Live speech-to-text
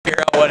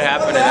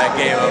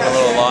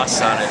loss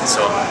on it.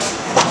 So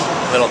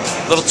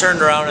little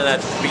turned around in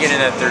that beginning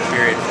of that third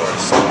period for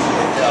us.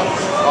 Yeah.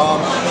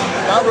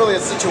 Not really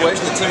a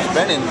situation the team's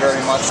been in very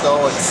much,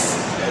 though.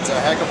 It's a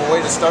heck of a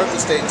way to start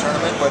the state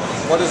tournament, but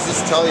what does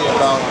this tell you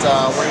about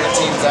where your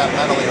team's at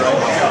mentally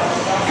right now?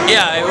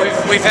 Yeah,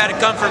 we've had to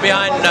come from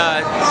behind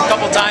a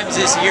couple times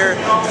this year,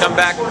 come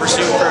back and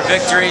pursue for a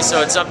victory, so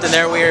it's something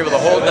there. We were able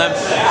to hold them.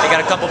 They got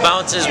a couple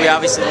bounces. We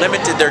obviously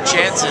limited their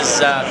chances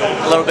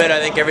a little bit.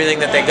 I think everything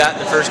that they got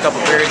in the first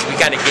couple periods, we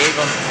kind of gave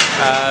them.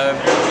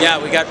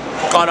 Yeah, we got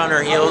caught on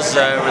our heels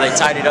where they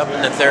tied it up in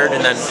the third,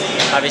 and then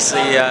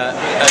obviously a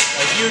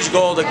huge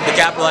goal to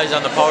capitalize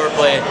on the power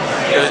play.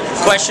 It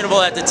was questionable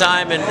at the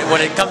time, and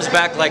when it comes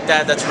back like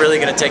that, that's really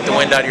going to take the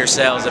wind out of your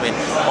sails. I mean,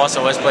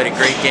 Wausau West played a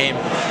great game,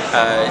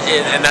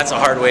 and that's a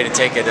hard way to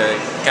take it,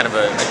 kind of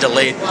a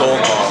delayed goal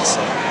call. So.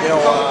 You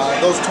know,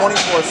 those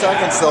 24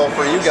 seconds, though,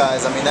 for you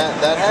guys, I mean, that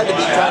had to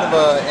be kind of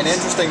an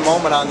interesting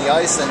moment on the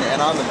ice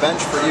and on the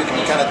bench for you. Can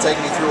you kind of take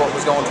me through what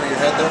was going through your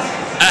head there?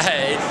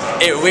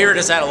 We were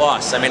just at a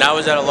loss. I mean, I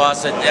was at a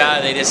loss.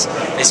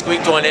 They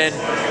squeaked one in.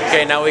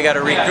 Okay, now we got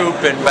to recoup,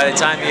 and by the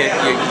time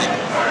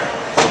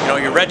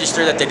you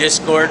register that they just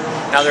scored,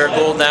 now they're a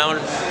goal down.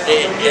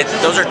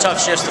 Those are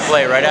tough shifts to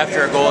play right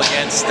after a goal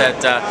against.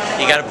 That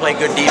you got to play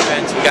good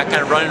defense. We got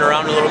kind of running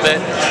around a little bit.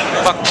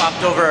 Puck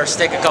popped over our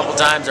stick a couple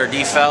times. Our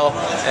D fell,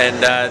 and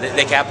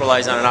they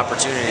capitalized on an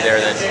opportunity there.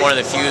 That's one of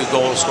the few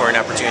goal-scoring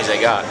opportunities they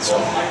got. So.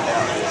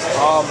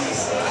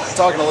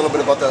 Talking a little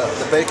bit about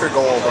the Baker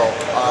goal, though.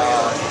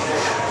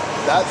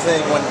 That thing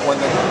when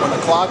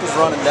the clock is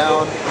running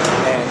down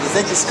and you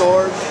think you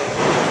scored,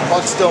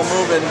 puck's still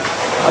moving.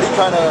 What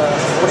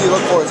do you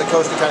look for as a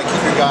coach to kind of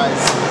keep your guys?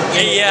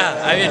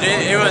 Yeah, I mean,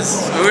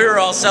 we were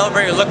all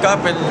celebrating, look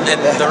up, and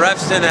the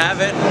refs didn't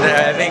have it. And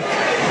I think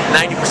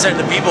 90% of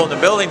the people in the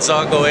building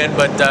saw it go in,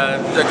 but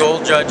the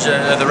goal judge,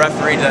 the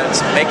referee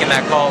that's making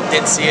that call,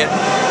 did see it,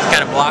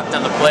 kind of blocked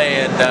on the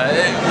play, and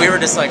we were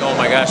just like, oh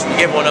my gosh, we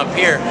give one up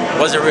here,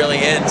 was it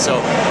really in?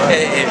 So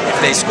if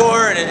they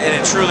score, and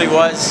it truly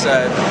was,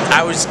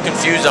 I was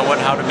confused on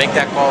how to make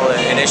that call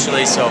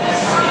initially, so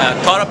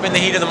caught up in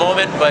the heat of the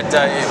moment, but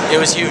it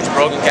was huge.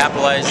 Brogan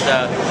capitalized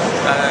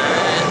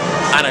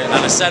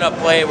on a setup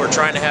play. We're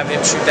trying to have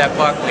him shoot that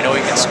puck. We know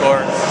he can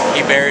score.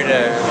 He buried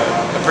a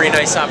pretty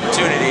nice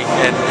opportunity,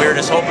 and we were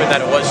just hoping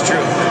that it was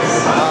true.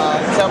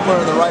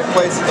 Kepler in the right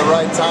place at the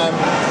right time.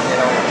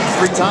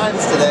 3 times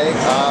today.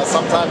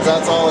 Sometimes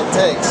that's all it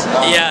takes.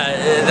 Yeah,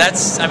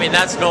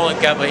 that's Nolan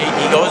Kepler.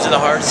 He goes to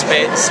the hard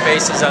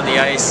spaces on the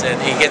ice,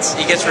 and he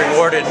gets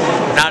rewarded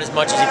not as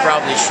much as he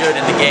probably should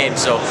in the game.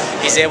 So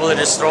he's able to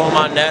just throw them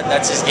on net.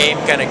 That's his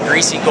game, kind of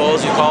greasy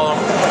goals you call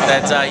them.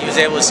 That he was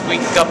able to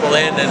squeak a couple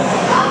in,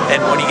 and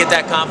when you get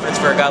that confidence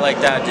for a guy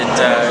like that,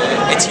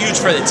 it's huge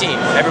for the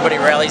team. Everybody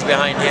rallies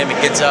behind him and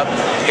gets up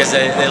because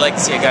they like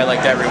to see a guy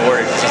like that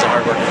rewarded because he's a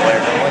hard-working player.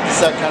 Like you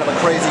said, kind of a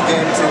crazy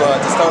game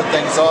to start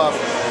things off.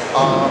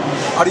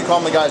 How do you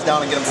calm the guys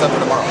down and get them set for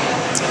tomorrow?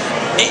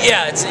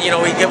 Yeah,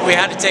 we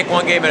had to take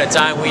one game at a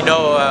time. We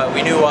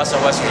knew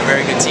Wausau West was a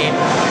very good team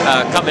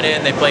coming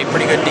in. They played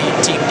pretty good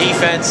team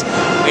defense.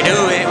 We knew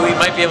we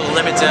might be able to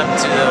limit them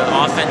to the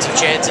offensive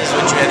chances,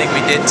 which I think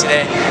we did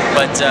today.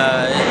 But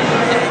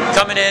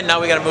coming in, now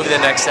we got to move to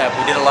the next step.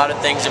 We did a lot of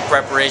things in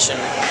preparation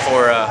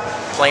for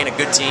playing a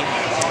good team,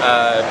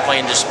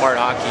 playing just smart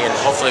hockey, and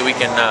hopefully we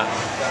can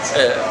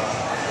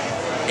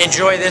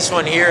enjoy this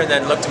one here and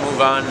then look to move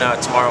on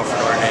tomorrow for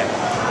Notre Dame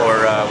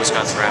or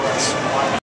Wisconsin Rapids.